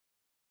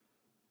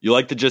You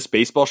like the Just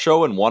Baseball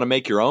show and want to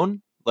make your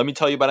own? Let me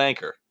tell you about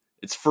Anchor.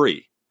 It's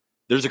free.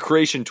 There's a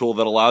creation tool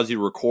that allows you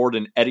to record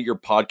and edit your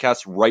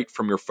podcast right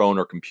from your phone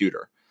or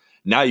computer.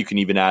 Now you can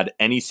even add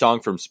any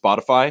song from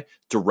Spotify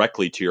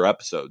directly to your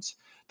episodes.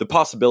 The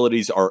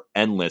possibilities are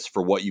endless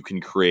for what you can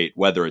create,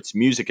 whether it's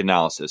music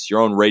analysis,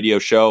 your own radio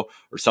show,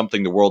 or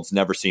something the world's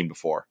never seen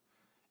before.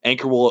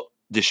 Anchor will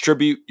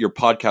distribute your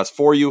podcast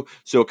for you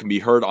so it can be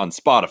heard on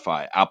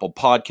Spotify, Apple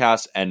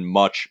Podcasts, and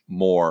much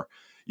more.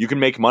 You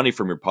can make money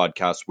from your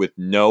podcast with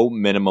no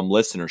minimum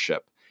listenership.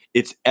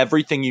 It's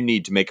everything you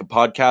need to make a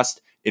podcast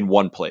in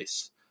one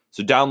place.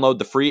 So download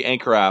the free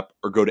Anchor app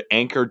or go to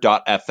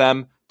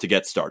anchor.fm to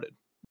get started.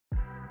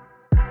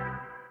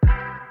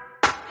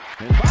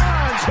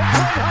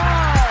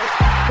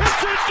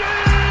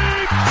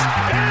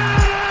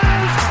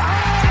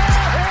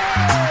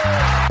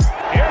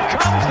 Here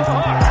comes the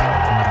hook.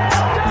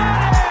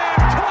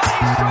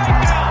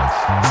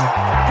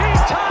 He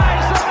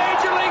ties the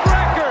major league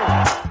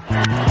record.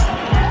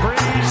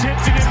 Breeze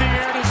hits it in the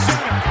air to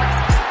center.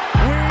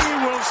 We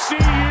will see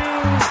you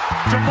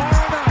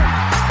tomorrow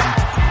night.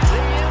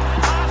 The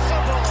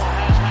impossible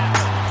has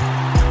happened.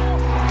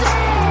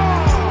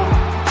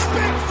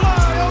 Big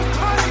fly,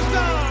 Ohtani's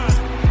done.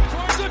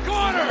 Towards the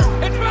corner.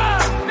 It's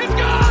back. It's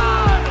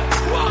gone.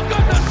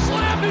 Welcome to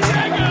Slam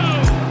Diego.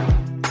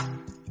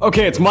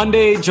 Okay, it's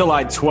Monday,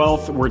 July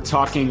 12th. We're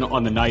talking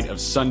on the night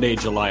of Sunday,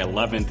 July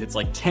 11th. It's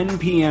like 10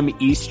 p.m.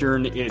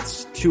 Eastern.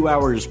 It's 2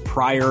 hours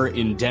prior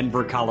in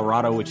Denver,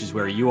 Colorado, which is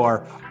where you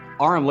are.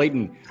 Aram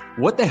Layton,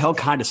 what the hell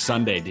kind of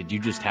Sunday did you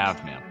just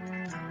have, man?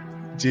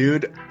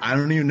 Dude, I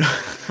don't even know.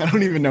 I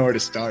don't even know where to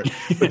start.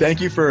 But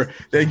thank you for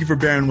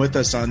bearing with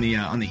us on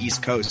the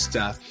East Coast.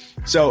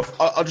 So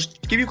I'll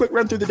just give you a quick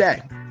run through the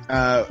day.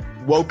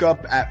 Woke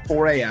up at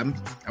 4 a.m.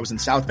 I was in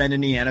South Bend,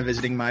 Indiana,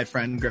 visiting my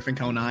friend Griffin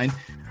Conine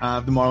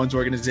of the Marlins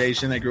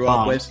organization I grew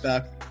up with,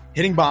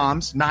 hitting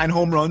bombs, 9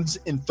 home runs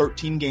in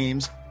 13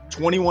 games,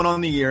 21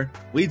 on the year,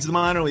 leads the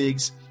minor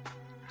leagues.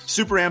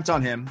 Super amped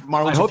on him.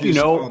 Marlins, I hope you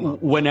know,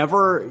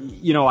 whenever,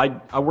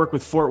 I work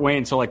with Fort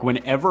Wayne, so like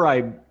whenever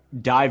I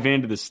dive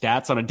into the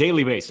stats on a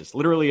daily basis,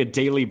 literally a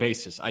daily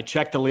basis, I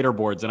check the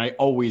leaderboards and I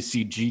always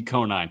see G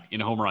Conine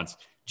in home runs.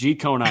 G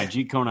Conine,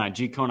 G Conine,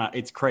 G Conine.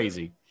 It's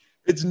crazy.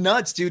 It's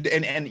nuts, dude.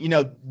 And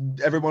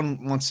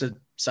everyone wants to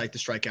cite the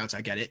strikeouts.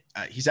 I get it.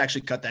 He's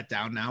actually cut that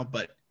down now,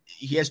 but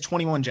he has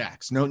 21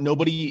 jacks.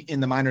 Nobody in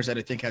the minors that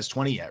I think has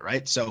 20 yet,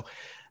 right? So,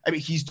 I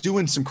mean, he's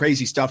doing some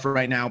crazy stuff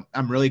right now.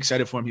 I'm really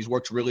excited for him. He's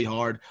worked really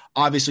hard.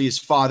 Obviously, his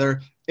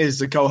father is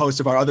the co-host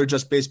of our other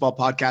Just Baseball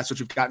podcast, which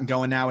we've gotten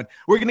going now. And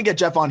we're going to get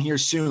Jeff on here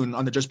soon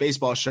on the Just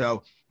Baseball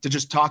show to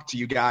just talk to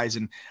you guys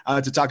and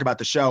to talk about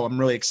the show. I'm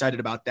really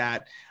excited about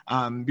that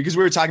because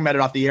we were talking about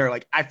it off the air.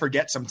 Like, I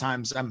forget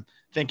sometimes. I'm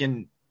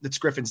thinking that's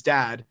Griffin's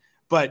dad,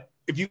 but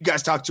if you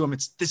guys talk to him,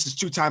 this is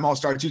 2-time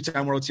All-Star,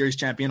 2-time World Series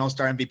champion,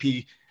 All-Star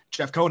MVP,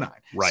 Jeff Conine.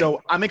 Right.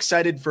 So I'm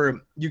excited for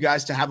you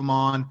guys to have him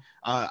on.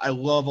 I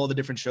love all the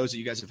different shows that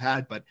you guys have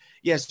had, but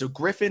yeah, so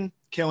Griffin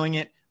killing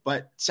it,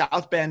 but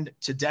South Bend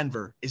to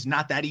Denver is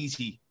not that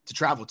easy to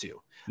travel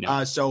to.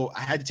 No. So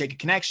I had to take a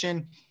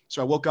connection.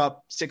 So I woke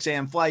up 6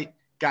 a.m. flight,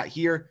 got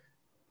here,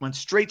 went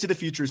straight to the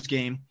Futures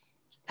game,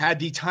 had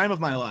the time of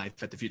my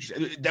life at the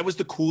Futures. That was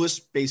the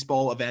coolest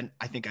baseball event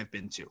I think I've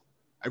been to.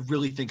 I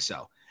really think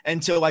so.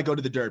 Until I go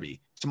to the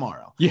Derby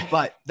tomorrow. Yeah.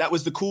 But that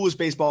was the coolest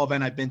baseball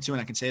event I've been to,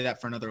 and I can say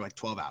that for another like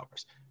 12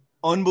 hours.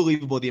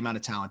 Unbelievable the amount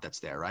of talent that's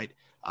there, right?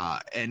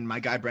 And my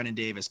guy Brennan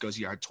Davis goes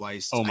yard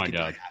twice. Oh my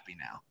God. I'm happy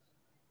now.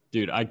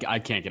 Dude, I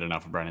can't get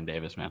enough of Brennan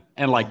Davis, man.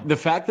 And like the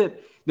fact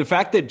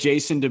that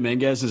Jason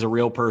Dominguez is a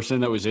real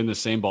person that was in the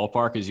same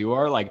ballpark as you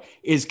are, like,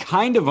 is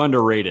kind of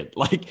underrated.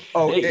 Like,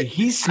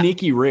 he's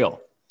sneaky real.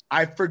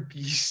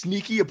 He's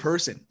sneaky a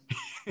person.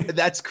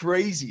 That's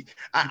crazy.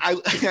 I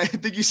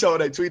think you saw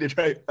what I tweeted,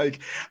 right? Like,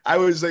 I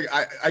was like,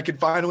 I could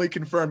finally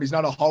confirm he's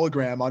not a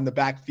hologram on the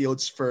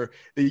backfields for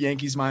the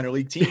Yankees minor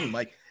league team.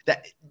 Like,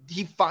 that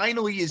he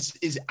finally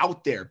is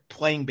out there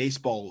playing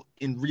baseball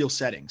in real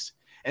settings.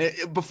 And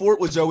before it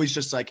was always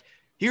just like,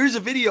 here's a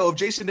video of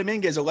Jason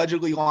Dominguez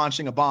allegedly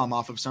launching a bomb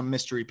off of some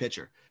mystery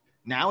pitcher.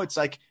 Now it's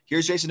like,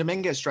 here's Jason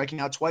Dominguez striking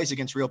out twice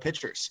against real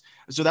pitchers.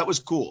 So that was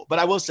cool. But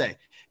I will say,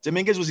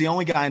 Dominguez was the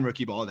only guy in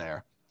rookie ball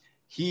there.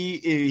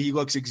 He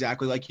looks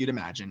exactly like you'd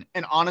imagine.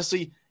 And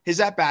honestly, his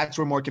at-bats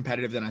were more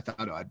competitive than I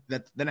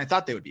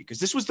thought they would be. Because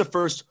this was the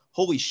first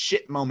holy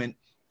shit moment.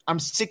 I'm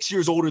 6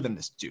 years older than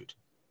this dude.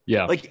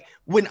 Yeah. Like,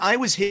 when I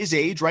was his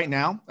age right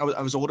now,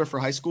 I was older for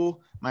high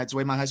school. It's the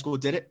way my high school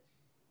did it.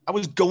 I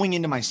was going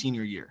into my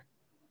senior year.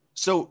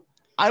 So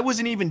I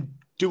wasn't even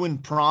doing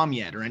prom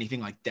yet or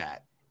anything like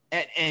that.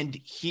 And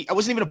I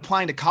wasn't even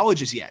applying to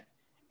colleges yet.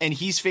 And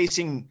he's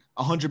facing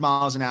 100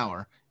 miles an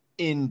hour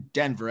in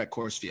Denver at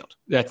Coors Field.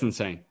 That's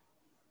insane.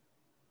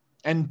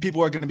 And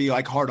people are going to be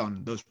like hard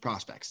on those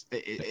prospects.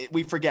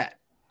 We forget.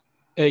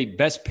 Hey,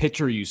 best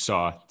pitcher you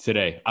saw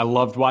today. I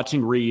loved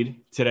watching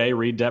Reed today.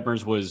 Reed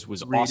Detmers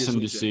was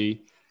awesome to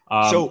see.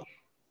 So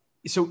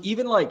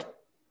even like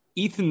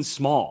Ethan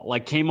Small,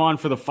 like, came on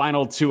for the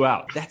final 2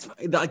 out.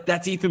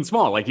 That's Ethan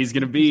Small. Like, he's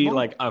going to be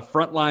like a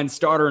frontline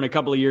starter in a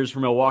couple of years for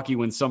Milwaukee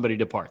when somebody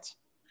departs.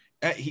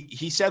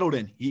 He settled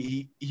in.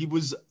 He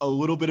was a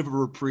little bit of a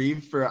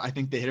reprieve for, I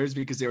think, the hitters,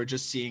 because they were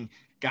just seeing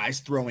guys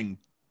throwing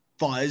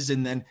fuzz,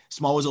 and then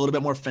Small was a little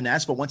bit more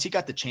finesse. But once he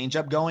got the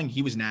changeup going,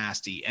 he was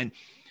nasty. And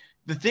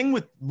the thing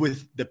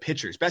with the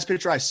pitchers, best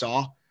pitcher I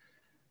saw,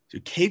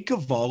 dude, Cade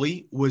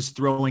Cavalli was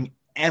throwing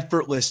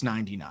effortless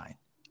 99.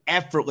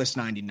 Effortless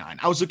 99.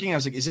 I was looking, I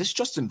was like, is this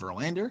Justin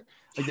Verlander?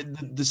 Like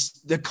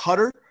the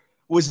cutter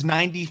was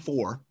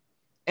 94,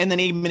 and then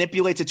he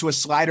manipulates it to a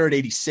slider at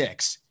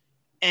 86.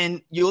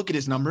 And you look at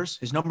his numbers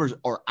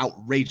are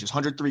outrageous.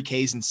 103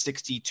 Ks in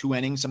 62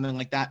 innings, something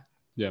like that.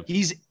 Yeah.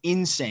 He's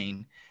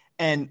insane.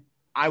 And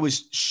I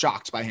was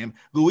shocked by him.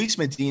 Luis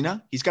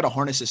Medina, he's got to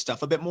harness his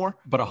stuff a bit more.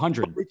 But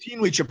 100.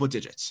 Routinely triple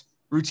digits.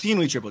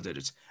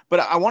 But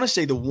I want to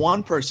say the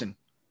one person,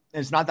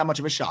 and it's not that much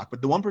of a shock,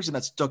 but the one person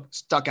that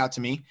stuck out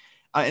to me,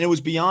 and it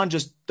was beyond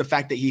just the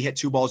fact that he hit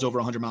 2 balls over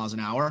 100 miles an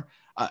hour,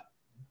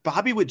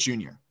 Bobby Witt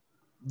Jr.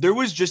 There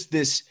was just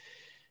this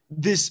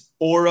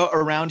aura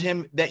around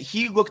him that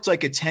he looked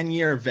like a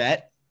 10-year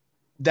vet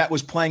that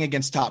was playing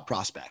against top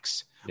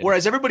prospects. Yeah.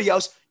 Whereas everybody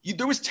else,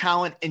 there was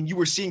talent, and you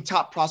were seeing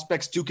top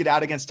prospects duke it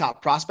out against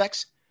top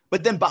prospects.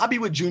 But then Bobby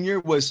Witt Jr.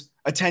 was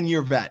a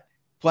 10-year vet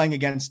playing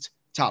against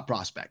top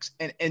prospects.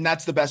 And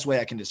that's the best way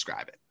I can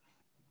describe it.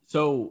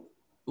 So,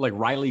 like,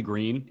 Riley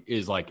Green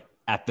is, like,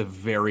 at the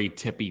very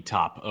tippy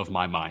top of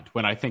my mind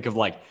when I think of,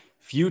 like,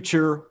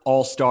 future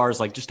all-stars,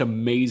 like, just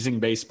amazing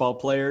baseball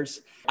players.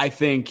 I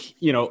think,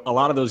 a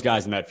lot of those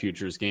guys in that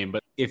futures game.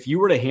 But if you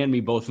were to hand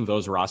me both of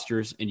those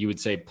rosters and you would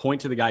say,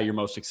 point to the guy you're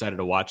most excited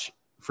to watch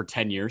for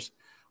 10 years,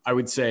 I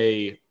would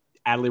say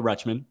Adley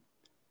Rutschman,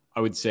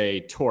 I would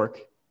say Torque,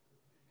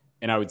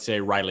 and I would say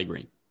Riley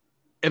Green.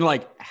 And,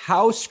 like,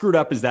 how screwed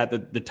up is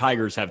that the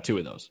Tigers have 2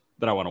 of those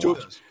that I want to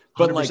watch?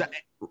 But, like,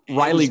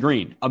 Riley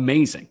Green,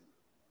 amazing.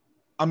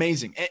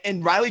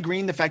 And Riley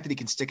Green, the fact that he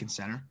can stick in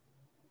center,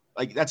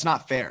 like, that's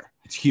not fair.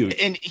 It's huge.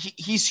 And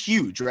he's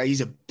huge, right?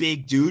 He's a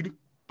big dude,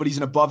 but he's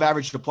an above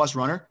average to plus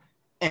runner.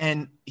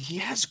 And he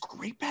has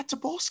great bat to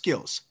ball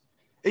skills.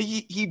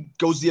 He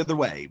goes the other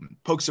way,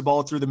 pokes the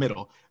ball through the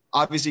middle.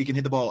 Obviously, he can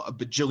hit the ball a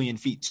bajillion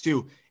feet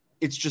too.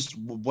 It's just,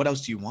 what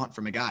else do you want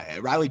from a guy?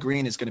 Riley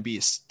Green is going to be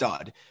a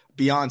stud,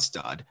 beyond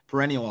stud,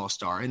 perennial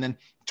all-star. And then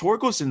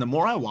Torkelson, the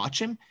more I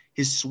watch him,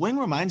 his swing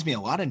reminds me a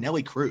lot of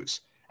Nelly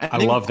Cruz. I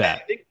love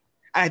that.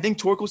 I think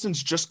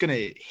Torkelson's just going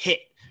to hit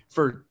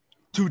for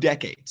 2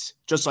 decades,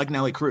 just like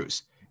Nelly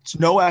Cruz. It's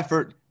no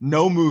effort,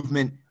 no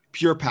movement,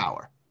 pure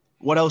power.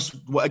 What else?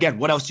 Again,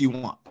 what else do you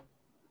want?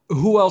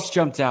 Who else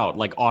jumped out,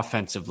 like,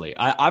 offensively?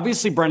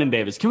 Obviously, Brennan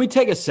Davis. Can we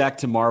take a sec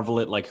to marvel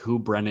at, like, who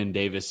Brennan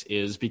Davis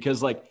is?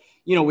 Because, like,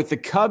 with the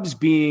Cubs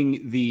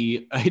being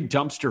the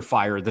dumpster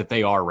fire that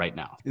they are right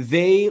now,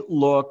 they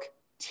look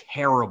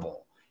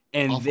terrible,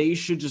 and awful. They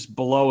should just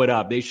blow it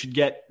up. They should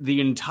get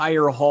the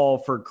entire haul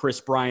for Chris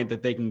Bryant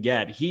that they can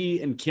get.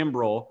 He and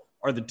Kimbrel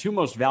are the 2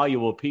 most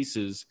valuable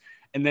pieces,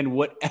 and then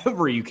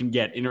whatever you can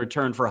get in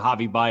return for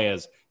Javi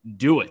Baez,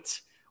 do it.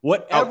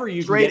 Whatever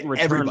you can get in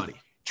return.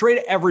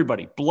 Trade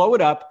everybody. Blow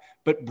it up.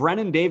 But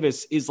Brennan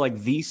Davis is, like,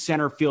 the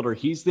center fielder.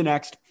 He's the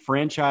next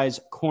franchise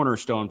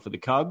cornerstone for the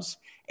Cubs,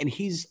 and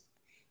he's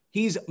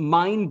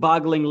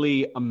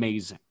mind-bogglingly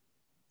amazing.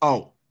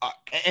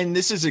 And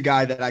this is a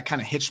guy that I kind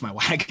of hitched my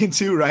wagon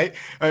to, right?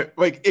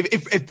 Like,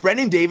 if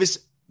Brennan Davis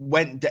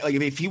went, like,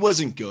 if he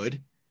wasn't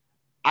good,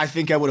 I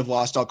think I would have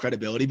lost all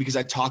credibility, because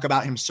I talk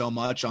about him so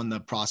much on the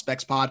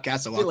Prospects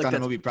podcast, the Locked On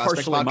MLB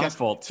Prospects podcast. My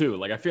fault too.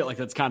 Like, I feel like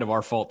that's kind of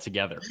our fault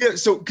together. Yeah.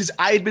 So, because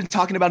I had been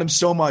talking about him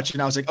so much,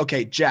 and I was like,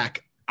 okay,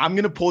 Jack, I'm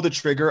going to pull the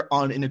trigger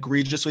on an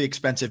egregiously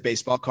expensive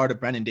baseball card of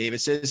Brennan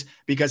Davis's,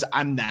 because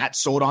I'm that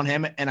sold on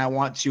him, and I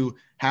want to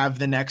have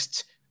the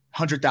next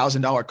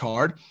 $100,000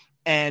 card.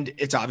 And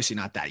it's obviously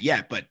not that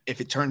yet, but if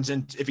he turns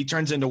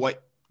into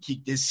what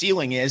his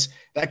ceiling is,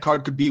 that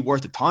card could be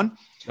worth a ton,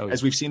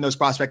 as we've seen those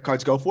prospect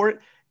cards go for it.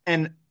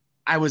 And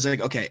I was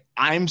like, okay,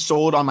 I'm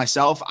sold on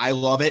myself. I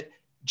love it.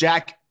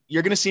 Jack,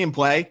 you're going to see him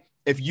play.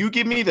 If you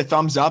give me the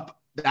thumbs up,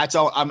 that's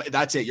all.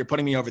 That's it. You're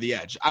putting me over the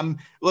edge. I'm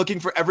looking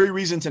for every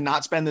reason to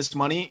not spend this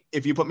money.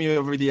 If you put me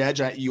over the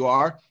edge, you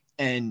are,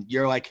 and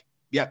you're like,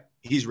 yep,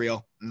 he's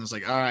real. And I was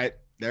like, all right,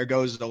 there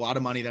goes a lot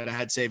of money that I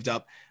had saved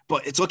up,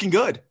 but it's looking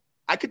good.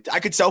 I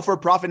could sell for a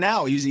profit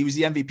now. He was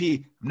the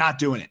MVP. I'm not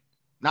doing it.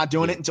 Not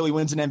doing it until he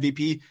wins an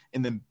MVP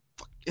in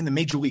the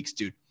major leagues,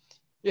 dude.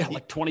 Yeah,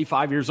 like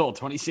 25 years old,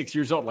 26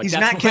 years old. Like, he's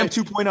Matt Kemp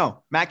 2.0.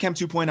 Matt Kemp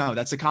 2.0.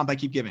 That's the comp I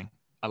keep giving.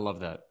 I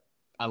love that.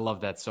 I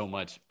love that so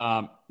much.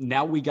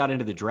 Now we got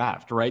into the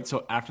draft, right?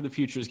 So after the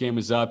futures game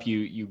was up,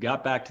 you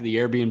got back to the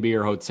Airbnb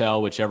or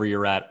hotel, whichever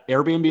you're at.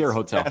 Airbnb or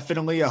hotel?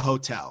 Definitely a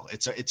hotel.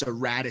 It's a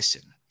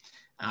Radisson.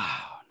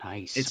 Oh,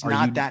 nice. It's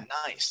not that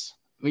nice.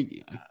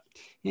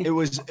 It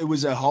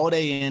was a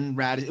Holiday Inn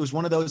Radisson. It was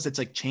one of those that's,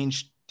 like,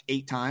 changed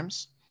 8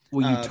 times.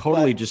 Well, you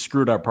totally just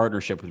screwed our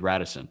partnership with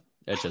Radisson.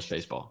 That's just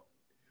baseball.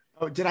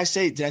 Oh, did I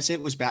say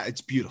it was bad?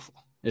 It's beautiful.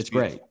 It's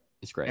great.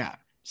 It's great. Yeah.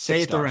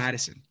 Say it the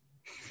Radisson.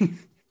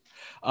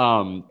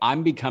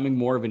 I'm becoming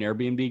more of an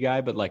Airbnb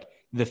guy, but like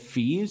the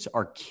fees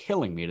are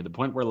killing me to the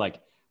point where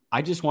like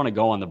I just want to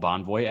go on the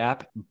Bonvoy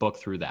app, book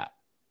through that.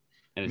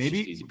 And it's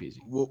just easy peasy.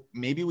 Well,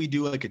 maybe we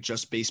do like a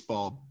Just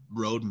Baseball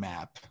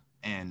roadmap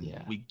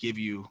and we give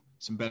you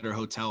some better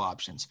hotel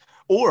options.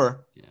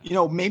 Or,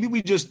 maybe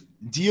we just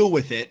deal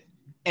with it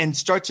and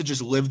start to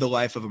just live the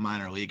life of a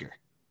minor leaguer.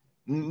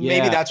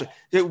 Maybe that's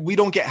what we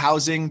don't get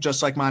housing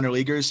just like minor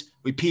leaguers.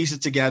 We piece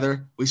it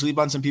together. We sleep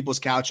on some people's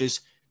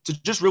couches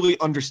to just really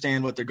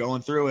understand what they're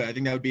going through. I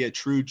think that would be a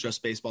true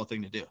Just Baseball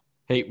thing to do.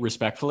 Hey,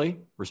 respectfully,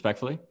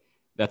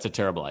 that's a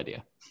terrible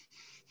idea.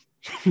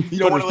 You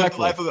don't want to live the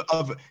life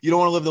you don't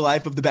want to live the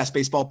life of the best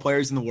baseball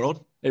players in the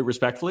world. Hey,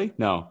 respectfully?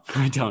 No,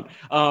 I don't.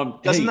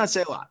 Doesn't that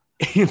say a lot?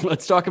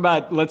 Let's talk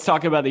about the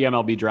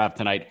MLB draft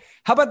tonight.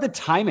 How about the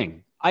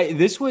timing? I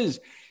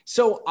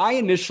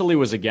initially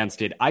was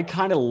against it. I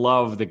kind of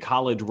love the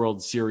College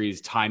World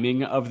Series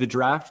timing of the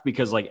draft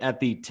because like at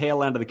the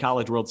tail end of the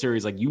College World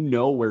Series, like,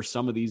 where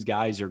some of these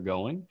guys are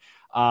going.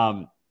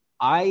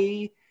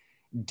 I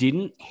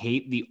didn't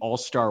hate the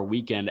All-Star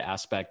weekend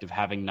aspect of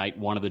having night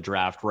one of the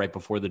draft right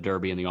before the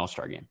Derby and the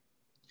All-Star game.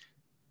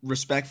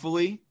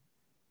 Respectfully,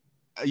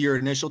 your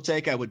initial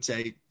take, I would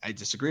say I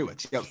disagree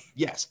with.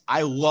 Yes,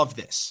 I love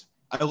this.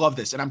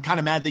 And I'm kind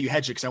of mad that you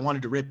hedged it because I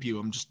wanted to rip you.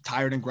 I'm just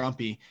tired and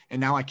grumpy, and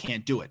now I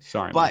can't do it.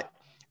 Sorry, but man.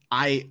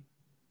 I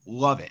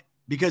love it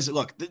because,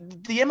 look,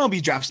 the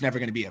MLB draft's never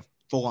going to be a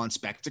full-on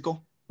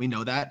spectacle. We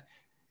know that.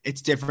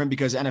 It's different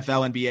because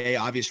NFL, NBA,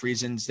 obvious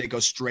reasons, they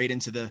go straight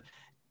into the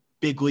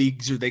big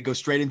leagues or they go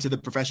straight into the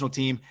professional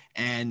team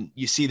and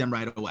you see them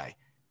right away.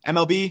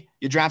 MLB,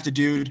 you draft a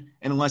dude,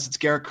 and unless it's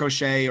Garrett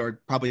Crochet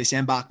or probably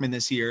Sam Bachman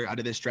this year out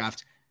of this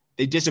draft,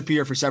 they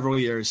disappear for several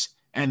years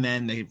and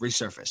then they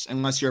resurface.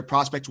 Unless you're a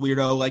prospect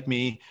weirdo like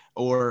me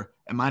or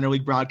a minor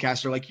league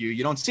broadcaster like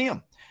you don't see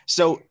them.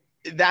 So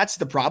that's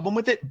the problem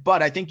with it,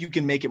 but I think you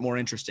can make it more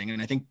interesting.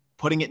 And I think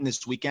putting it in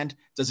this weekend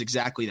does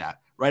exactly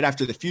that. Right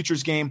after the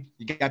futures game,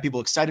 you got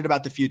people excited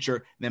about the future,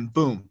 and then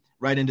boom,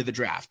 right into the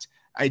draft.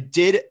 I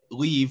did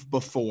leave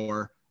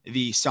before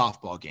the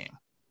softball game,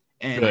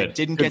 and Good. I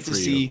didn't get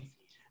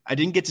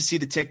to see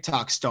the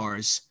TikTok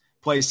stars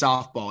play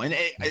softball. And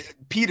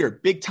Peter,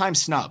 big time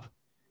snub.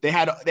 They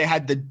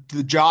had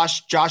the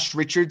Josh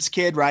Richards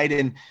kid, right,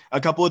 and a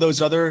couple of those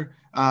other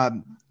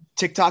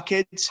TikTok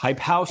kids. Hype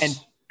House, and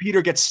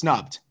Peter gets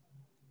snubbed.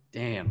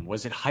 Damn,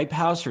 was it Hype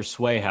House or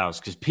Sway House?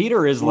 Because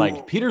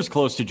Peter's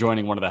close to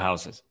joining one of the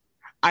houses.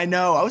 I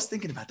know. I was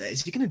thinking about that.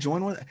 Is he going to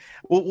join one?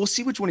 We'll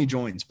see which one he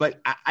joins. But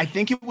I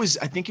think it was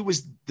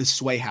the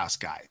Sway House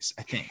guys.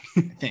 I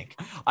think.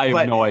 I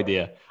have no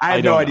idea. I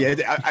have no idea.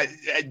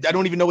 I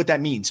don't even know what that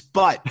means.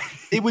 But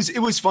it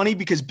was funny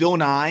because Bill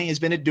Nye has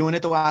been doing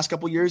it the last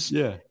couple of years.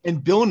 Yeah.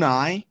 And Bill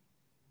Nye,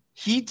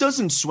 he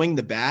doesn't swing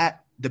the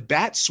bat. The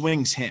bat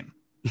swings him.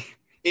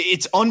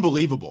 It's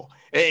unbelievable.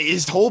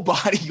 His whole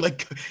body,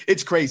 like,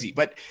 it's crazy.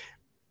 But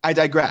I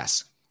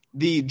digress.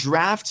 The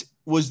draft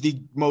was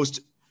the most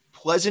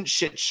pleasant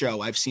shit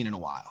show I've seen in a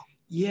while.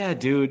 Yeah,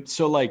 dude.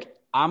 So like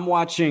I'm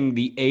watching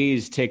the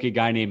A's take a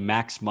guy named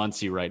Max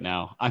Muncy right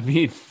now. I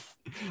mean,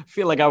 I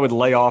feel like I would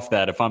lay off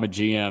that if I'm a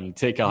GM,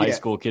 take a high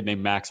school kid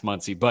named Max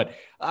Muncy. But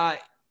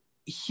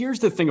here's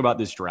the thing about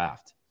this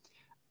draft.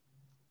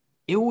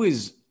 It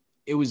was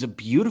a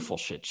beautiful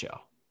shit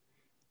show.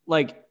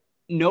 Like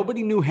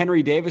nobody knew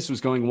Henry Davis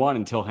was going 1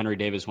 until Henry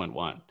Davis went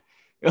 1.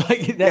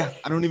 Like that, yeah,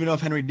 I don't even know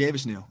if Henry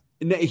Davis knew.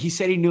 He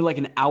said he knew like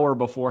an hour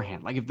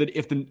beforehand. Like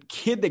if the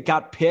kid that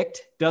got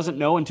picked doesn't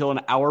know until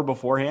an hour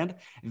beforehand,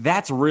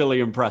 that's really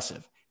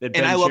impressive. That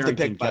Ben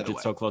Cherington kept it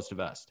so close to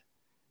vest.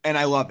 And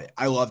I love it.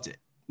 I loved it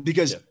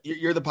because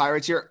you're the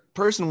Pirates here.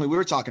 Personally, we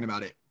were talking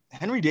about it.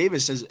 Henry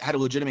Davis has had a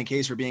legitimate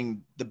case for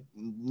being the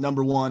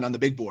number one on the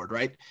big board,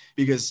 right?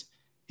 Because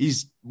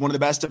he's one of the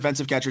best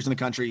defensive catchers in the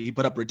country. He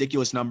put up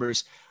ridiculous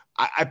numbers.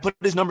 I put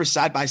his numbers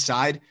side by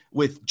side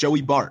with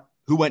Joey Bart,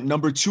 who went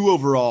number 2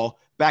 overall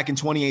back in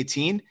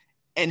 2018.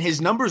 And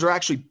his numbers are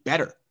actually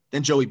better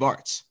than Joey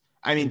Bart's.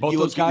 I mean, both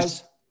those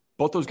guys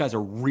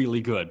are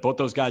really good. Both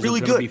those guys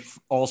really are going to be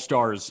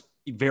all-stars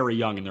very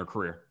young in their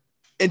career.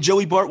 And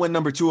Joey Bart went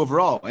number 2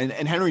 overall.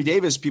 And Henry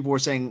Davis, people were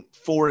saying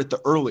 4 at the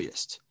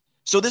earliest.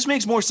 So this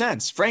makes more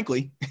sense,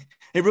 frankly.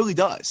 It really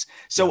does.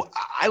 So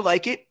I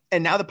like it.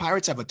 And now the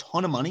Pirates have a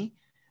ton of money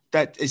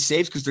that is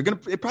saved because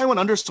they probably went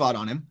under slot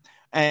on him.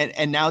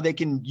 And now they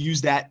can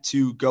use that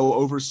to go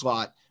over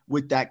slot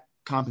with that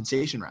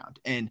compensation round.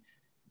 And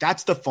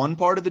that's the fun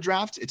part of the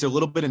draft. It's a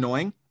little bit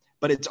annoying,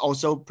 but it's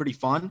also pretty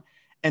fun.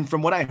 And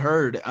from what I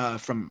heard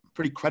from a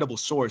pretty credible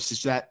source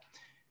is that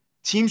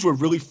teams were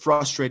really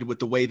frustrated with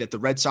the way that the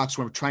Red Sox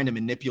were trying to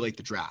manipulate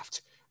the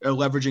draft,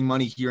 leveraging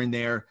money here and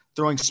there,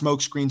 throwing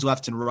smoke screens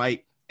left and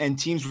right. And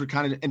teams were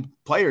and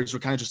players were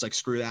kind of just like,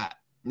 screw that.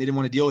 And they didn't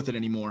want to deal with it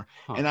anymore.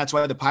 And that's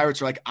why the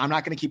Pirates are like, I'm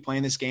not going to keep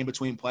playing this game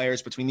between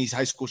players, between these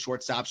high school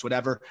shortstops,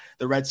 whatever.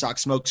 The Red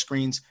Sox smoke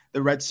screens,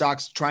 the Red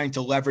Sox trying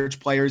to leverage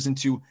players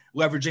into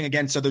leveraging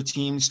against other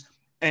teams.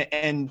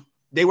 And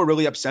they were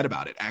really upset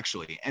about it,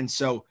 actually. And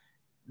so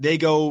they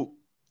go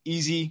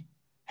easy,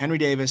 Henry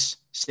Davis,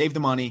 save the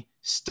money,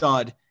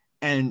 stud,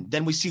 and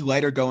then we see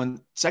Leiter going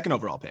second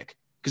overall pick.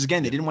 Because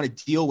again, they didn't want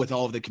to deal with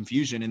all of the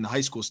confusion in the high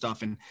school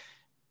stuff, and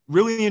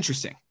really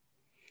interesting.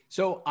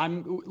 So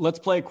let's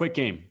play a quick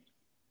game.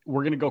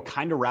 We're going to go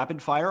kind of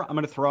rapid fire. I'm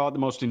going to throw out the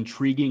most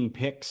intriguing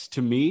picks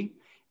to me,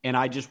 and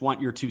I just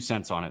want your 2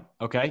 cents on it.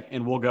 Okay.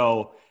 And we'll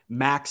go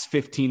max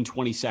 15,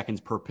 20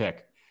 seconds per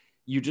pick.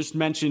 You just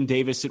mentioned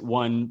Davis at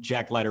 1,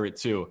 Jack Leiter at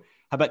 2.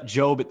 How about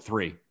Job at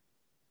 3?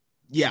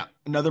 Yeah.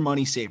 Another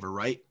money saver,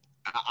 right?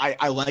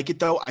 I like it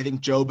though. I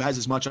think Job has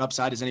as much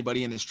upside as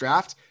anybody in this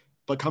draft,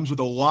 but comes with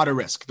a lot of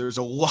risk. There's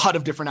a lot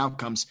of different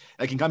outcomes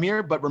that can come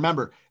here. But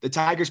remember, the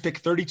Tigers pick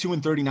 32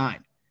 and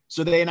 39.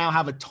 So they now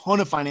have a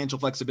ton of financial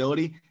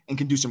flexibility and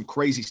can do some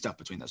crazy stuff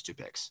between those 2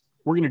 picks.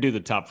 We're going to do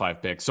the top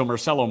 5 picks. So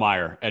Marcelo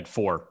Meyer at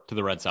 4 to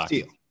the Red Sox.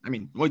 Steal. I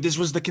mean, this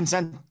was the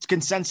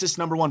consensus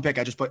number 1 pick.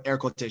 I just put air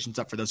quotations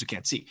up for those who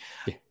can't see.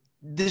 Yeah.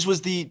 This was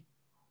the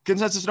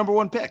consensus number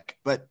 1 pick,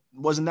 but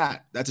wasn't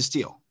that? That's a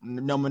steal.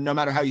 No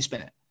matter how you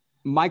spin it.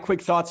 My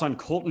quick thoughts on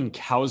Colton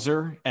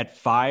Cowser at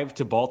 5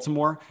 to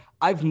Baltimore.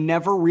 I've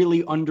never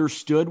really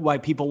understood why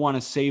people want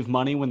to save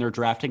money when they're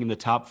drafting in the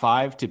top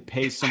 5 to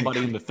pay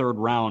somebody in the 3rd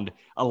round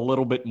a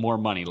little bit more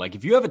money. Like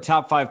if you have a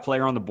top 5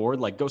 player on the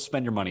board, like go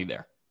spend your money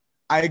there.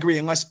 I agree.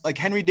 Unless like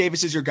Henry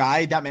Davis is your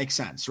guy, that makes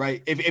sense,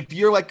 right? If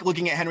you're like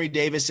looking at Henry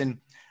Davis and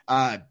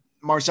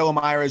Marcelo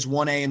Meyer as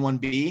 1A and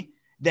 1B,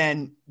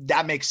 then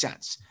that makes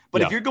sense.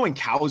 But if you're going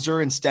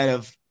Cowser instead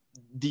of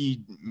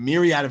the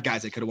myriad of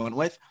guys I could have went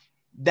with,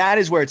 that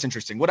is where it's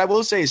interesting. What I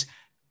will say is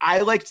I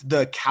liked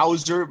the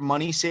Cowser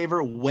money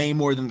saver way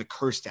more than the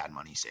Kjerstad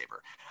money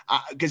saver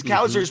because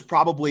Cowser is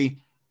probably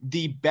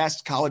the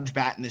best college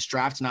bat in this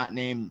draft, not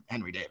named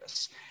Henry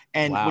Davis.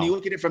 And when you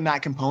look at it from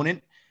that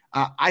component,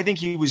 I think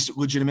he was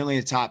legitimately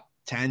a top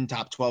 10,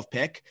 top 12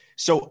 pick.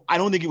 So I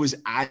don't think it was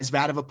as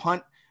bad of a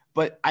punt,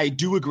 but I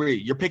do agree.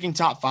 You're picking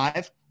top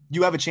 5.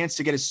 You have a chance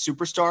to get a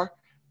superstar.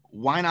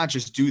 Why not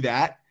just do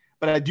that?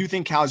 But I do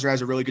think Cowser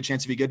has a really good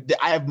chance to be good.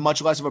 I have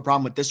much less of a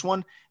problem with this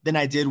one than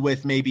I did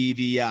with maybe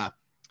the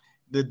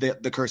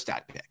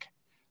Kjerstad pick.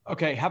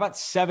 Okay, how about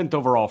 7th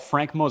overall,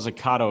 Frank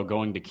Mozzicato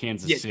going to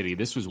Kansas City?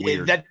 This was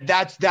weird.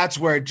 That's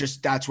where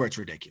it's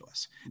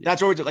ridiculous.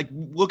 That's where it's like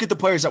look at the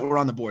players that were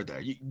on the board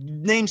there.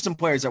 Name some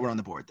players that were on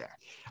the board there.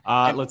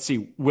 Let's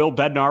see. Will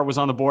Bednar was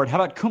on the board. How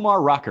about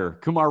Kumar Rocker?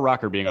 Kumar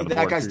Rocker being on the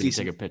board. That guy's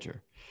decent. Take a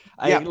picture.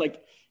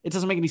 It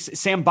doesn't make any sense.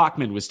 Sam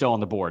Bachman was still on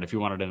the board if you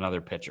wanted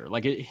another pitcher.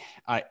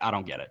 I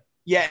don't get it.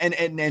 Yeah,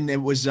 and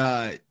it was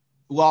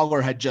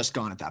Lawler had just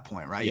gone at that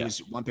point, right? Yeah. He was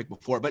 1 pick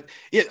before. But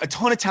yeah, a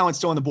ton of talent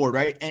still on the board,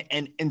 right?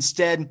 And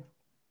instead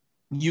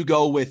you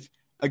go with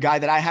a guy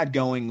that I had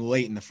going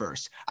late in the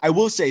 1st. I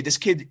will say this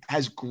kid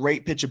has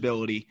great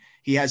pitchability.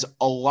 He has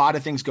a lot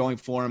of things going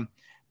for him.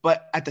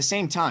 But at the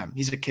same time,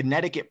 he's a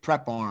Connecticut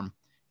prep arm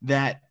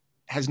that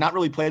has not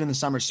really played in the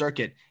summer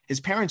circuit. His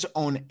parents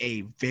own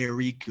a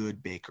very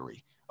good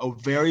bakery. A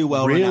very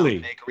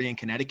well-renowned bakery in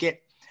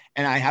Connecticut.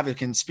 And I have a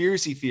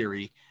conspiracy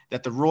theory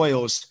that the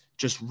Royals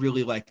just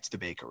really liked the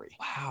bakery.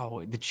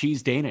 Wow. The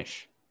cheese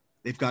Danish.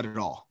 They've got it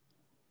all.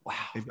 Wow.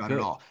 They've got it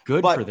all.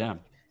 Good for them.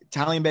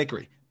 Italian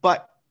bakery.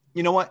 But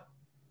you know what?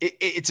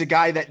 It's a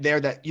guy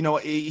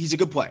he's a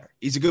good player.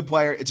 He's a good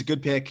player. It's a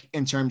good pick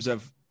in terms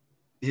of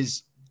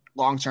his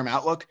long-term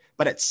outlook.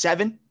 But at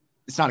 7,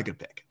 it's not a good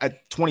pick.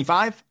 At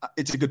 25,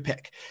 it's a good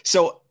pick.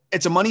 So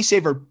it's a money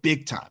saver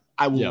big time.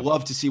 I would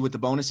love to see what the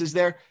bonus is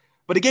there.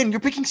 But again, you're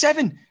picking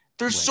 7.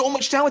 There's so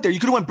much talent there. You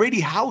could have went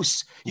Brady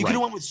House. You could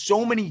have went with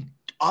so many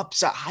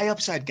high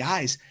upside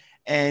guys,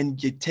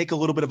 and you take a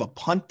little bit of a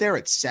punt there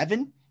at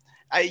 7.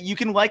 You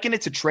can liken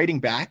it to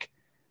trading back,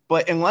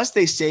 but unless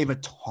they save a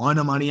ton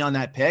of money on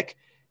that pick,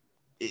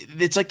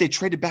 it's like they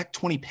traded back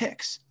 20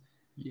 picks.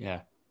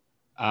 Yeah.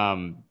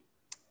 I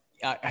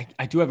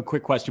do have a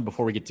quick question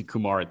before we get to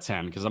Kumar at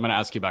 10, because I'm going to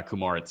ask you about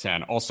Kumar at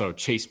 10. Also,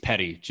 Chase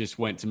Petty just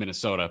went to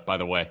Minnesota, by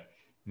the way.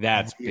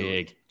 That's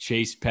big.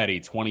 Chase Petty,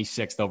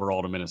 26th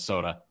overall to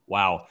Minnesota.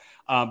 Wow.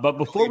 But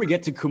before we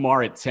get to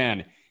Kumar at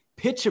 10,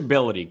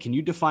 pitchability. Can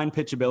you define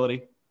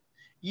pitchability?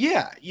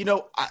 Yeah.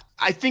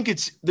 I think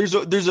it's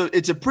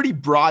a pretty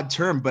broad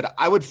term, but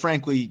I would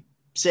frankly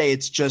say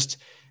it's just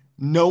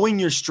knowing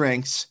your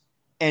strengths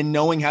and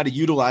knowing how to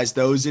utilize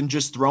those and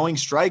just throwing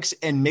strikes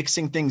and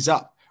mixing things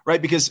up,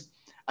 right? Because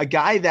a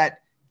guy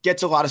that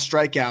gets a lot of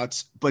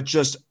strikeouts, but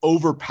just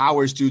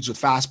overpowers dudes with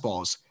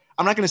fastballs,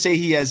 I'm not going to say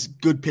he has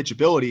good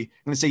pitchability.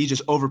 I'm going to say he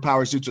just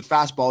overpowers dudes with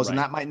fastballs, and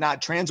that might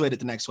not translate at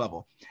the next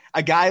level.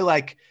 A guy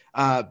like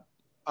a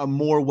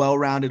more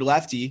well-rounded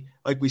lefty,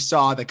 like we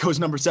saw that goes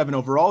number 7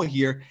 overall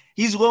here,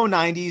 he's low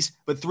 90s,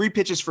 but 3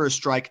 pitches for a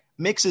strike,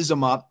 mixes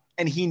them up,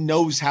 and he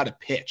knows how to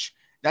pitch.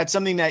 That's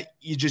something that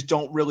you just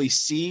don't really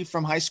see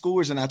from high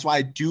schoolers, and that's why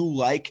I do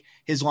like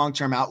his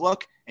long-term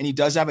outlook, and he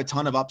does have a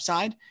ton of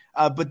upside.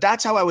 But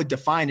that's how I would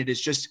define it,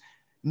 is just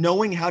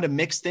knowing how to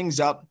mix things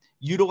up,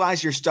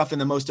 utilize your stuff in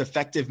the most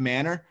effective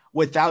manner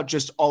without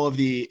just all of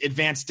the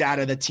advanced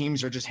data that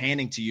teams are just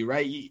handing to you,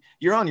 right?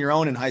 You're on your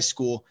own in high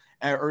school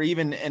or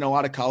even in a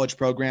lot of college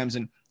programs,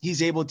 and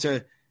he's able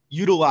to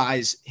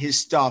utilize his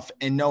stuff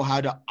and know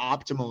how to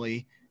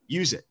optimally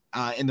use it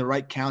in the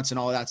right counts and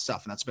all of that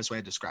stuff. And that's the best way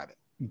to describe it.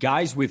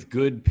 Guys with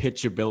good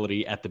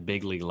pitchability at the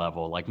big league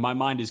level. Like my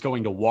mind is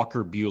going to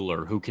Walker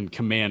Buehler, who can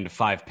command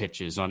 5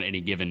 pitches on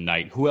any given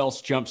night. Who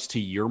else jumps to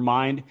your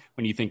mind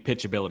when you think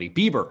pitchability?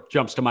 Bieber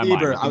jumps to my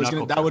mind.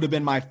 That would have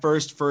been my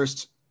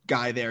first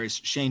guy there is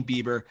Shane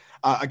Bieber.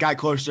 A guy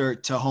closer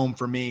to home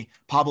for me,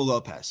 Pablo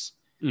Lopez.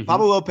 Mm-hmm.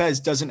 Pablo Lopez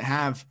doesn't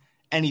have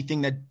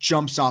anything that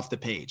jumps off the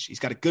page. He's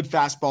got a good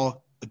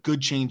fastball, a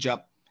good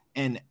changeup,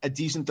 and a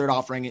decent third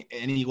offering,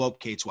 and he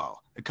locates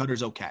well. The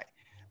cutter's okay.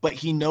 But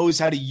he knows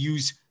how to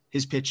use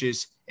his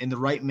pitches in the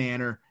right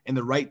manner, in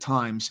the right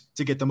times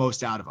to get the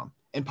most out of them.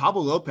 And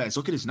Pablo Lopez,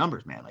 look at his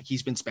numbers, man. Like,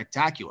 he's been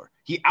spectacular.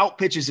 He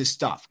outpitches his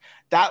stuff.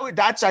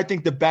 That's, I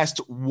think, the best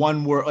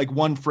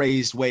one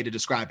phrase way to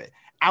describe it.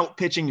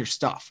 Outpitching your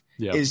stuff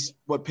is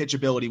what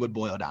pitchability would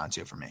boil down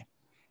to for me.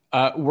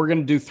 We're going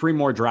to do 3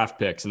 more draft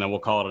picks, and then we'll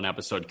call it an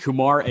episode.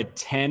 Kumar at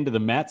 10 to the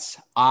Mets.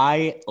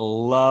 I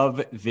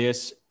love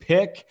this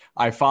pick.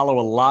 I follow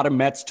a lot of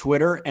Mets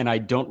Twitter, and I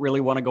don't really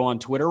want to go on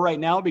Twitter right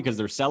now because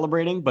they're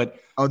celebrating. But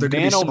they're going to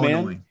be so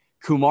annoying.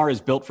 Kumar is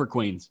built for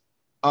Queens.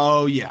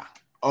 Oh, yeah.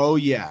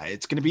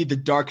 It's going to be the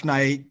Dark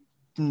Knight,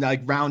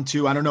 like round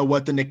 2. I don't know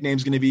what the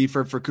nickname's going to be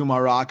for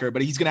Kumar Rocker,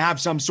 but he's going to have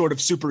some sort of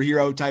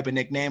superhero type of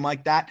nickname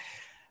like that.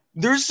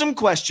 There's some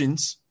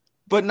questions,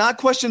 but not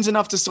questions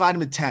enough to slide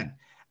him to 10.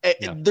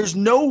 Yeah. There's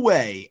no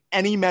way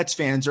any Mets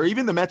fans or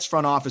even the Mets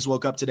front office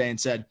woke up today and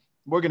said,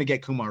 we're going to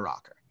get Kumar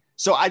Rocker.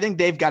 So I think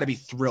they've got to be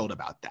thrilled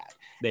about that.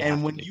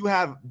 And when you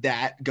have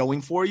that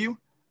going for you,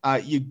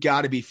 you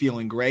got to be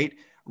feeling great.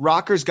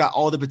 Rocker's got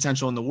all the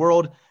potential in the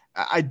world.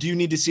 I do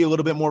need to see a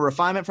little bit more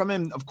refinement from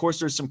him. Of course,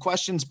 there's some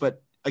questions,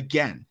 but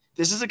again,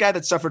 this is a guy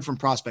that suffered from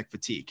prospect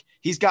fatigue.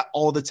 He's got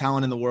all the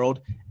talent in the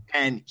world,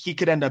 and he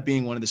could end up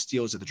being one of the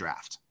steals of the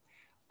draft.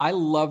 I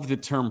love the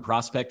term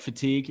prospect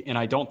fatigue, and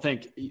I don't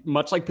think,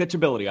 much like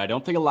pitchability, I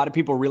don't think a lot of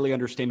people really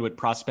understand what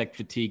prospect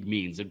fatigue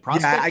means. And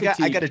I got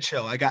to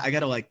chill. I got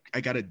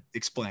to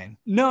explain.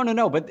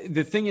 No. But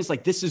the thing is,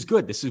 like, this is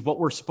good. This is what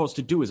we're supposed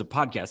to do as a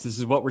podcast. This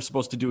is what we're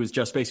supposed to do as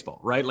Just Baseball,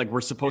 right? Like,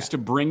 we're supposed to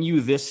bring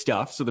you this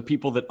stuff so the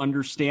people that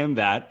understand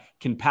that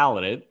can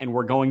palate it, and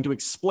we're going to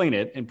explain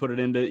it and put it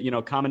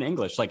into, common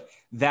English. Like,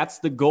 that's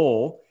the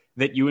goal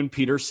that you and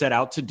Peter set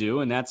out to do.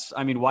 And that's,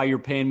 why you're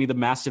paying me the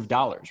massive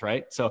dollars,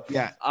 right? So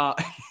yeah,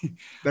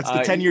 that's the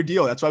 10-year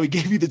deal. That's why we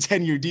gave you the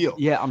 10-year deal.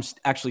 Yeah. I'm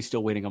actually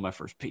still waiting on my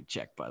first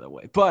paycheck, by the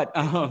way, but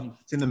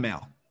it's in the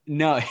mail.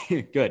 No,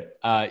 good.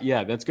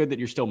 Yeah, that's good that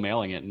you're still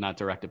mailing it and not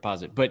direct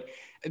deposit. But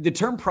the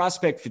term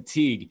prospect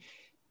fatigue,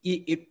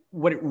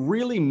 what it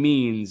really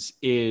means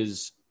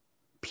is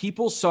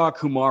people saw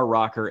Kumar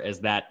Rocker as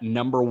that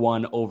number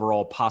 1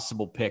 overall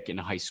possible pick in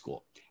high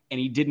school. And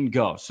he didn't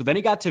go. So then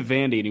he got to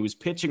Vandy and he was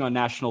pitching on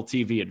national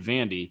TV at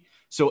Vandy.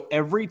 So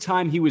every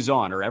time he was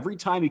on, or every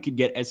time you could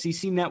get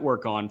SEC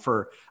Network on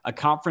for a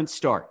conference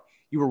start,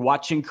 you were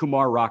watching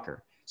Kumar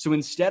Rocker. So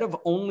instead of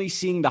only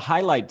seeing the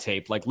highlight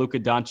tape like Luka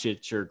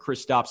Doncic or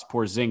Kristaps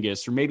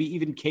Porzingis, or maybe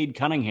even Cade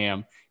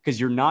Cunningham, because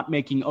you're not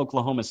making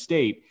Oklahoma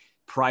State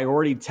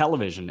priority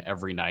television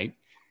every night,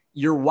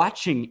 you're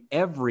watching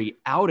every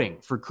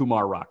outing for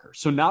Kumar Rocker.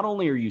 So not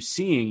only are you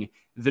seeing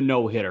the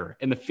no-hitter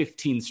and the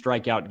 15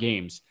 strikeout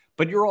games,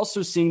 but you're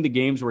also seeing the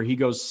games where he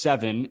goes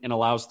 7 and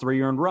allows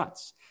 3 earned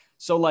runs.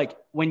 So, like,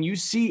 when you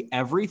see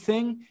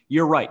everything,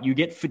 you're right. You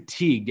get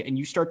fatigued and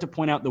you start to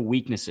point out the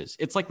weaknesses.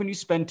 It's like when you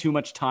spend too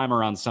much time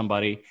around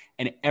somebody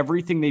and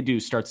everything they do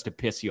starts to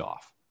piss you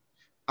off.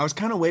 I was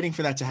kind of waiting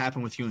for that to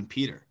happen with you and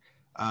Peter,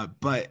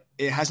 but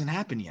it hasn't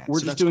happened yet.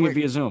 We're just doing it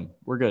via Zoom.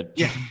 We're good.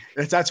 Yeah,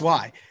 that's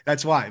why.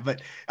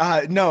 But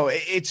no,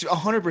 it's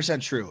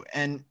 100% true.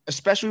 And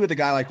especially with a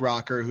guy like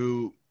Rocker,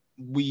 who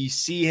we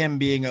see him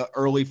being an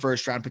early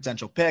first-round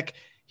potential pick.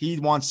 He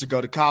wants to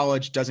go to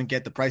college, doesn't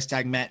get the price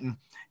tag met, and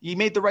he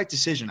made the right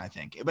decision, I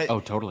think. But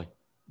totally.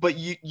 But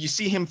you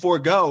see him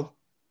forego,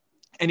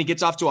 and he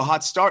gets off to a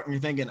hot start, and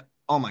you're thinking,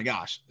 oh my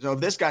gosh. So if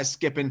this guy's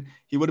skipping,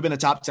 he would have been a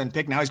top 10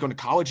 pick. Now he's going to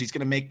college. He's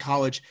going to make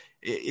college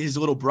his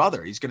little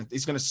brother. He's going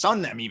to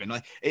son them even.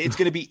 Like, it's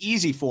going to be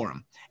easy for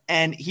him.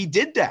 And he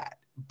did that.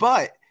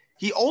 But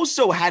he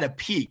also had a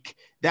peak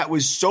that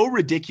was so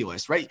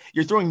ridiculous, right?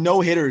 You're throwing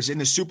no hitters in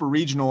the super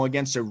regional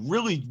against a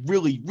really,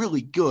 really,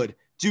 really good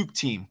Duke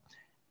team.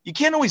 You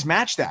can't always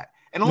match that.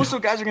 And also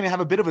guys are going to have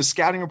a bit of a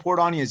scouting report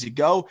on you as you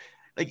go.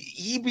 Like,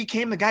 he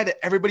became the guy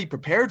that everybody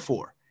prepared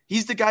for.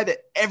 He's the guy that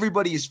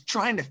everybody is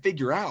trying to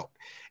figure out.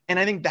 And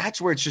I think that's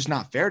where it's just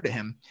not fair to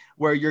him,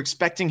 where you're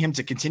expecting him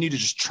to continue to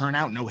just churn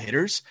out no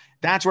hitters.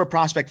 That's where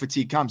prospect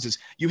fatigue comes, is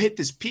you hit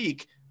this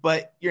peak,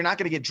 but you're not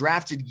going to get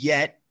drafted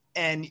yet.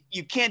 And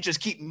you can't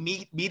just keep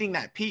meeting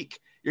that peak.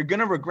 You're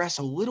going to regress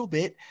a little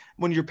bit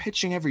when you're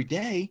pitching every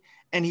day.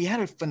 And he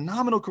had a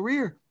phenomenal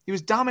career. He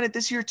was dominant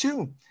this year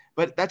too,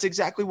 but that's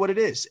exactly what it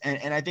is.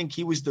 And I think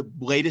he was the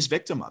latest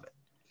victim of it.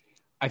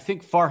 I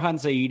think Farhan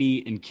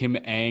Zaidi and Kim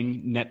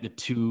Ng net the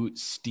 2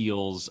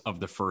 steals of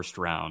the first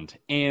round.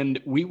 And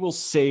we will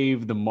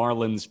save the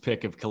Marlins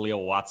pick of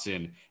Khalil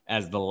Watson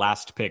as the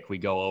last pick we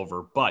go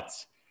over. But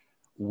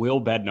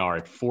Will Bednar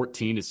at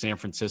 14 to San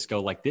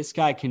Francisco. Like, this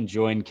guy can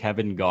join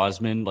Kevin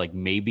Gausman, like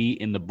maybe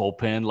in the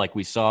bullpen, like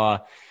we saw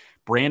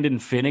Brandon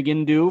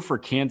Finnegan do for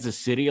Kansas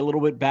City a little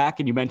bit back.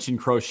 And you mentioned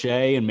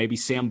Crochet and maybe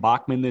Sam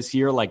Bachman this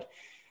year. Like,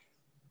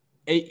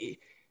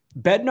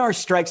 Bednar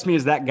strikes me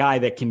as that guy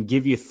that can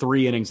give you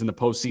 3 innings in the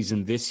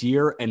postseason this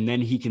year, and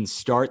then he can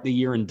start the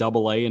year in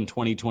Double-A in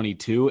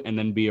 2022 and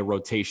then be a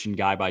rotation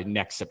guy by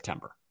next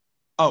September.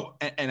 Oh,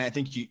 and I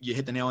think you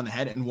hit the nail on the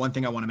head. And one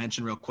thing I want to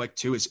mention real quick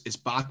too is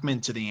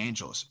Bachman to the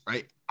Angels,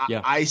 right?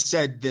 Yeah. I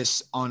said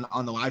this on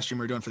the live stream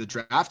we were doing for the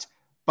draft.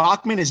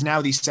 Bachman is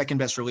now the second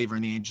best reliever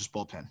in the Angels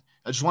bullpen.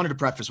 I just wanted to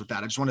preface with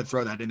that. I just wanted to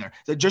throw that in there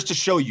just to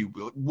show you,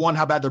 one,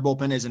 how bad their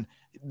bullpen is, and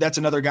that's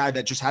another guy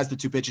that just has the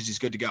 2 pitches. He's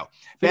good to go.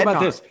 Think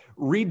about this.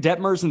 Reed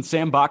Detmers and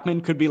Sam Bachman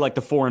could be like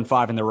the 4 and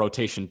 5 in their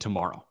rotation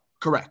tomorrow.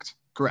 Correct.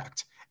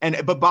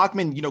 But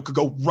Bachman, could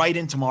go right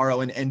in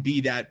tomorrow and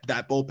be that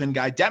bullpen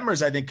guy.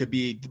 Detmers, I think, could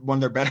be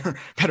one of their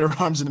better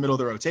arms in the middle of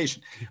the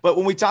rotation. But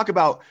when we talk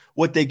about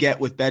what they get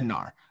with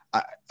Bednar,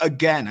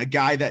 again, a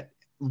guy that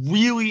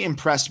really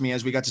impressed me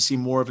as we got to see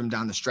more of him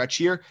down the stretch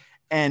here.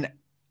 And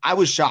I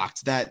was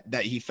shocked that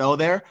he fell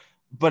there,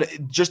 but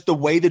just the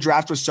way the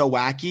draft was so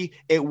wacky,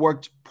 it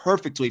worked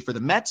perfectly for the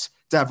Mets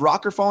to have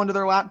Rocker fall into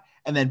their lap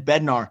and then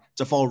Bednar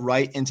to fall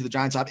right into the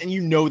Giants' lap. And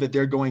you know that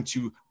they're going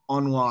to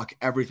unlock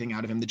everything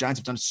out of him. The Giants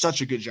have done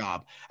such a good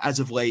job as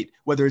of late,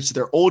 whether it's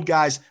their old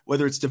guys,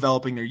 whether it's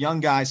developing their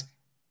young guys.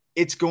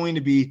 It's going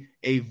to be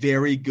a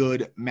very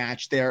good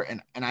match there.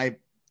 And I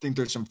think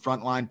there's some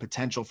frontline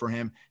potential for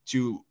him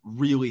to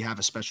really have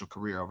a special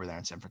career over there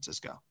in San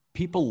Francisco.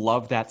 People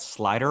love that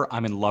slider.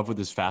 I'm in love with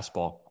his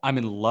fastball.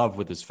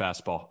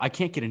 I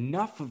can't get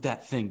enough of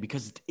that thing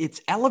because it's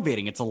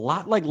elevating. It's a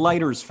lot like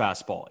Leiter's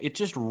fastball. It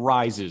just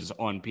rises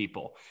on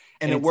people.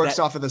 And it works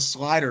off of the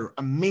slider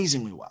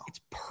amazingly well. It's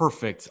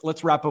perfect.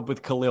 Let's wrap up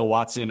with Khalil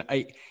Watson.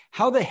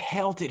 How the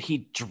hell did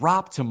he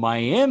drop to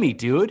Miami,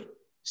 dude?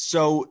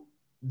 So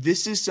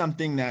this is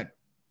something that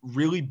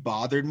really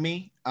bothered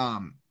me.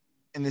 And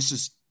this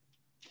is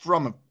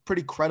from a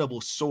pretty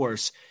credible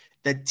source,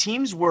 that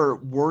teams were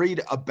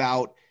worried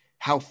about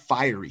how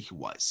fiery he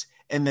was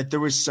and that there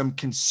was some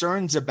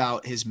concerns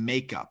about his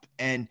makeup.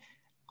 And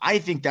I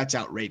think that's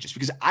outrageous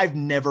because I've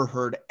never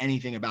heard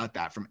anything about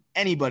that from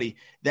anybody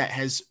that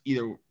has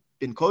either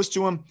been close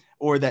to him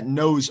or that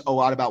knows a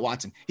lot about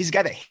Watson. He's a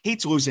guy that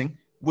hates losing,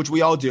 which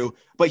we all do,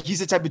 but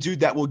he's the type of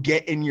dude that will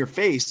get in your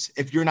face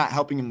if you're not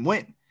helping him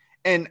win.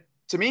 And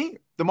to me,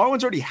 the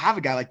Marlins already have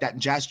a guy like that in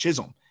Jazz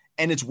Chisholm,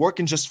 and it's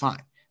working just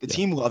fine. The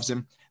team loves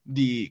him.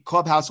 The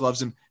clubhouse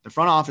loves him. The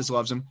front office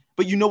loves him.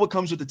 But you know what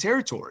comes with the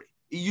territory.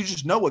 You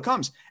just know what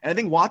comes. And I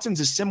think Watson's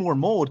a similar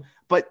mold.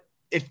 But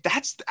if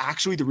that's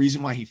actually the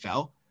reason why he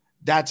fell,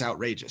 that's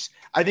outrageous.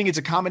 I think it's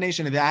a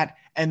combination of that.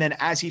 And then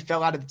as he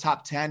fell out of the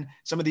top 10,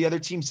 some of the other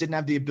teams didn't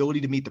have the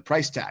ability to meet the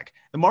price tag.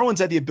 The Marlins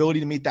had the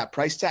ability to meet that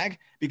price tag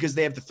because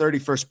they have the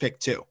 31st pick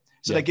too.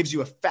 So that gives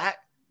you a fat,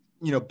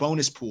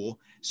 bonus pool.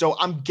 So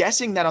I'm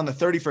guessing that on the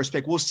 31st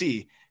pick, we'll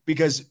see,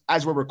 because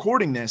as we're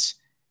recording this,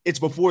 it's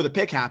before the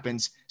pick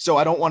happens. So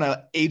I don't want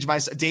to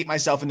date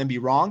myself and then be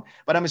wrong,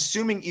 but I'm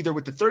assuming either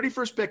with the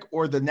 31st pick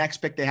or the next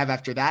pick they have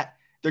after that,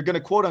 they're going to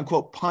quote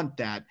unquote punt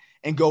that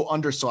and go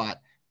under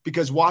slot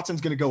because Watson's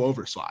going to go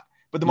over slot.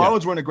 But the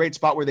Marlins were in a great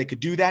spot where they could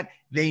do that.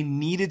 They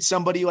needed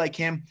somebody like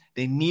him.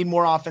 They need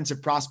more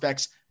offensive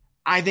prospects.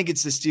 I think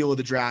it's the steal of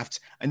the draft.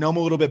 I know I'm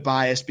a little bit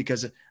biased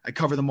because I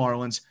cover the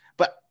Marlins,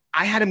 but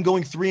I had him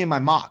going 3 in my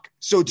mock.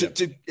 So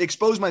to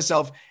expose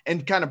myself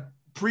and kind of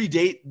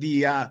predate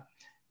the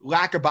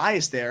lack of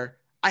bias there,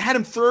 I had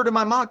him 3rd in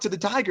my mock to the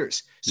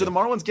Tigers. So the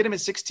Marlins get him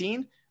at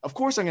 16. Of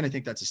course, I'm going to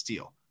think that's a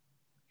steal.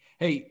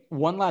 Hey,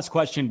 one last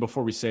question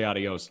before we say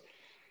adios.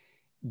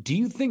 Do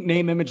you think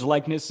name, image,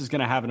 likeness is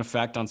going to have an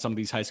effect on some of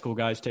these high school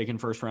guys taken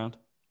first round?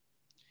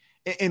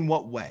 In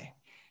what way?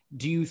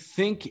 Do you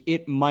think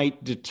it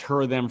might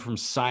deter them from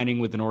signing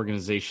with an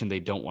organization they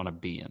don't want to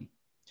be in?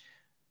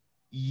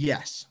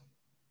 Yes,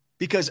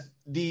 because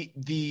the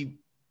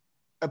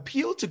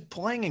appeal to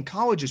playing in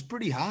college is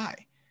pretty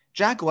high.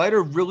 Jack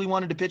Leiter really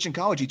wanted to pitch in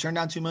college. He turned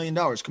down $2 million.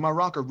 Kumar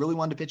Rocker really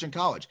wanted to pitch in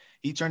college.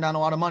 He turned down a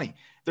lot of money.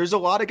 There's a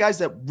lot of guys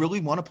that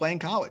really want to play in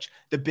college.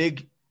 The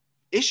big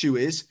issue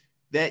is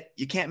that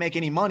you can't make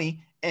any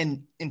money.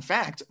 And in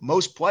fact,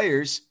 most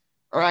players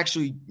are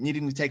actually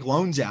needing to take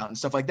loans out and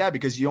stuff like that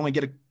because you only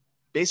get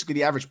basically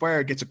the average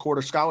player gets a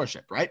quarter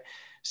scholarship, right?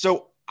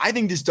 So I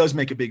think this does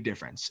make a big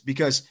difference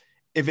because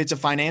if it's a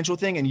financial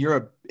thing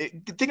and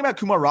think about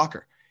Kumar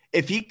Rocker.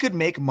 If he could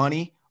make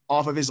money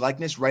off of his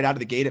likeness right out of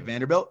the gate at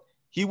Vanderbilt,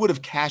 he would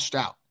have cashed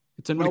out.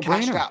 It's a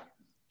no-brainer.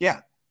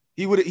 Yeah.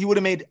 He would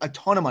have made a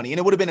ton of money, and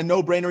it would have been a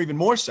no-brainer even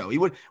more so. We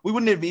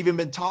wouldn't have even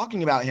been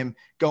talking about him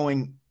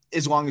going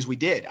as long as we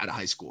did out of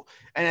high school.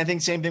 And I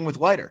think same thing with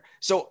Leiter.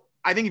 So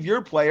I think if you're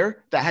a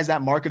player that has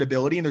that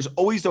marketability, and there's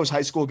always those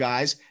high school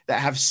guys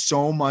that have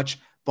so much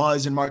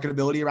buzz and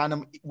marketability around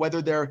them,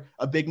 whether they're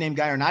a big name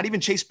guy or not,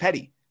 even Chase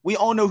Petty. We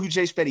all know who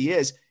Chase Petty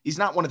is. He's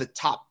not one of the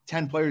top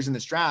 10 players in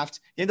this draft.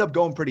 He ended up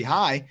going pretty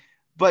high,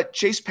 but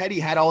Chase Petty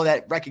had all of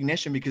that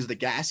recognition because of the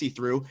gas he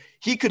threw.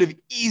 He could have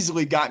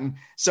easily gotten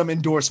some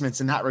endorsements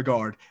in that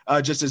regard,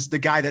 just as the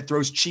guy that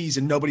throws cheese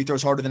and nobody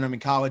throws harder than him in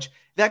college.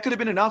 That could have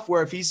been enough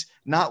where if he's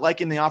not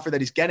liking the offer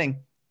that he's getting,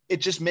 it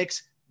just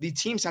makes the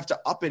teams have to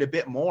up it a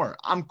bit more.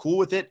 I'm cool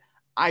with it.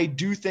 I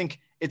do think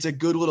it's a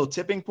good little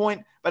tipping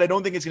point, but I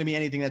don't think it's going to be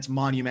anything that's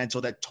monumental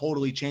that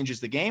totally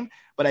changes the game.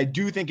 But I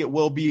do think it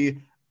will be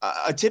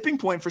a tipping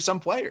point for some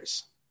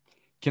players.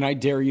 Can I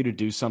dare you to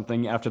do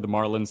something after the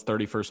Marlins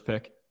 31st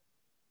pick?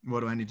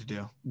 What do I need to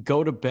do?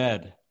 Go to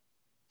bed.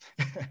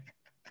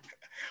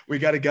 We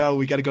got to go.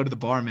 We got to go to the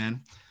bar,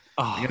 man.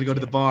 Oh, we got to go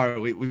to the bar.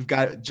 We've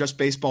got Just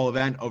Baseball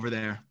event over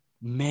there.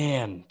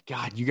 Man,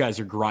 God, you guys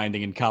are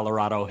grinding in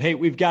Colorado. Hey,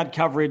 we've got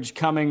coverage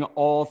coming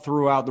all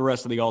throughout the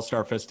rest of the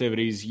All-Star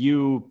festivities.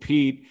 You,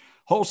 Pete,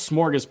 whole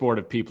smorgasbord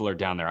of people are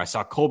down there. I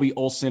saw Colby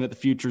Olson at the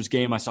Futures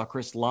game. I saw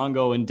Chris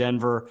Longo in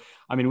Denver.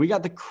 I mean, we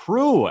got the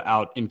crew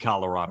out in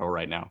Colorado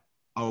right now.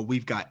 Oh,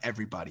 we've got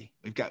everybody.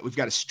 We've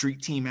got a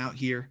street team out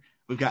here.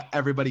 We've got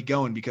everybody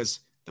going because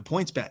the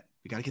points bet.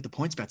 We got to get the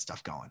points bet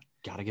stuff going.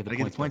 Got to get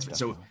the points bet.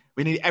 So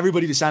we need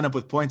everybody to sign up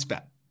with points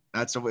bet.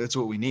 That's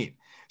what we need.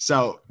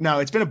 So no,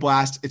 it's been a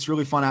blast. It's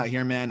really fun out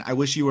here, man. I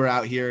wish you were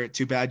out here.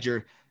 Too bad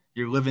you're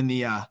living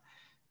the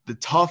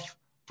tough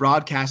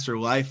broadcaster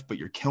life, but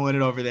you're killing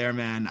it over there,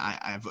 man.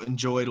 I've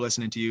enjoyed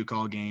listening to you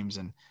call games,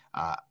 and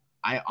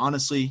I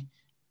honestly,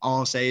 all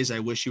I'll say is I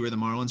wish you were the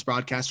Marlins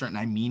broadcaster, and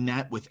I mean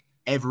that with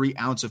every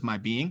ounce of my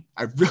being.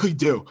 I really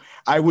do.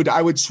 I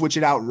would switch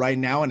it out right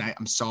now, and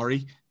I'm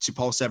sorry to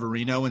Paul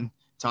Severino and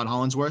Todd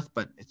Hollinsworth,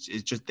 but it's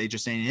just they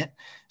just ain't it.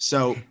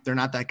 So they're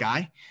not that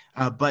guy.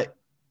 But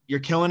you're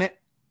killing it.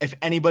 If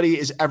anybody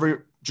is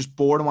ever just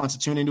bored and wants to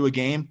tune into a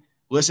game,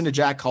 listen to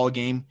Jack call a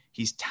game.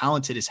 He's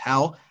talented as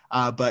hell.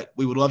 But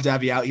we would love to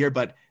have you out here.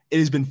 But it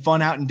has been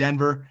fun out in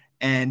Denver,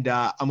 and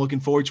I'm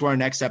looking forward to our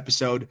next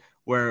episode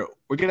where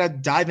we're going to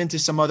dive into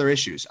some other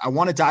issues. I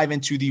want to dive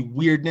into the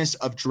weirdness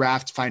of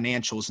draft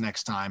financials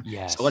next time.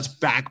 Yes. So let's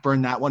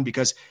backburn that one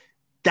because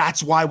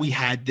that's why we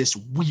had this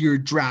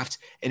weird draft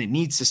and it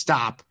needs to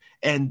stop.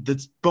 And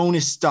the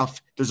bonus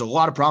stuff, there's a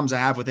lot of problems I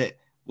have with it.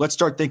 Let's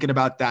start thinking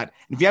about that.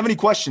 And if you have any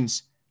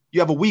questions, you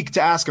have a week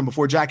to ask them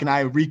before Jack and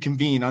I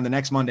reconvene on the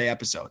next Monday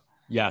episode.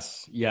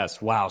 Yes.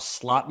 Wow.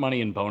 Slot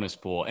money and bonus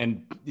pool.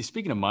 And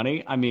speaking of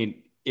money, I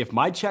mean, if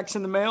my check's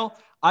in the mail,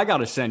 I got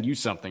to send you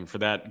something for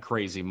that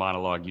crazy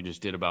monologue you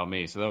just did about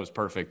me. So that was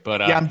perfect.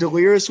 But yeah, I'm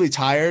deliriously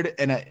tired,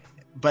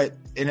 but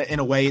in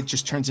a way, it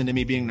just turns into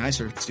me being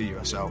nicer to you.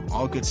 So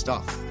all good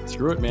stuff.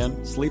 Screw it,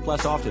 man. Sleep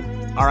less often.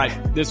 All right.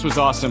 This was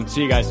awesome.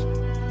 See you guys.